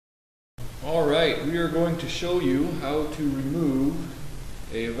Alright, we are going to show you how to remove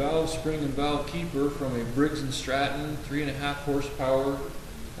a valve spring and valve keeper from a Briggs Stratton 3.5 horsepower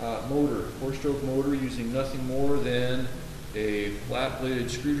motor, 4-stroke motor, using nothing more than a flat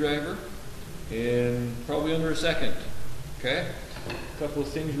bladed screwdriver in probably under a second. Okay? A couple of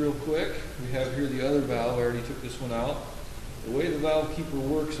things real quick. We have here the other valve. I already took this one out. The way the valve keeper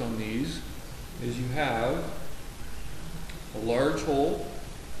works on these is you have a large hole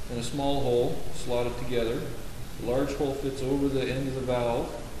and a small hole slotted together. The large hole fits over the end of the valve,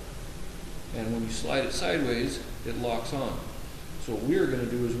 and when you slide it sideways, it locks on. So what we're going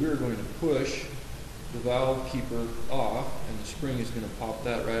to do is we're going to push the valve keeper off, and the spring is going to pop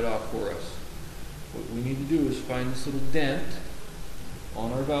that right off for us. What we need to do is find this little dent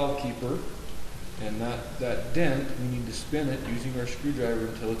on our valve keeper, and that dent, we need to spin it using our screwdriver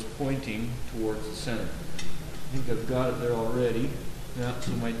until it's pointing towards the center. I think I've got it there already. Now,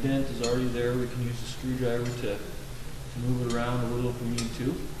 so my dent is already there. We can use the screwdriver to move it around a little if we need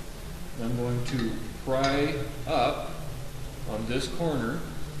to. And I'm going to pry up on this corner,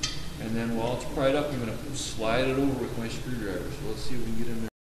 and then while it's pried up, I'm going to slide it over with my screwdriver. So let's see if we can get in there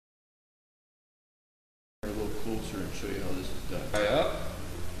a little closer and show you how this is done. Pry up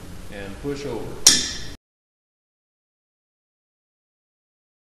and push over.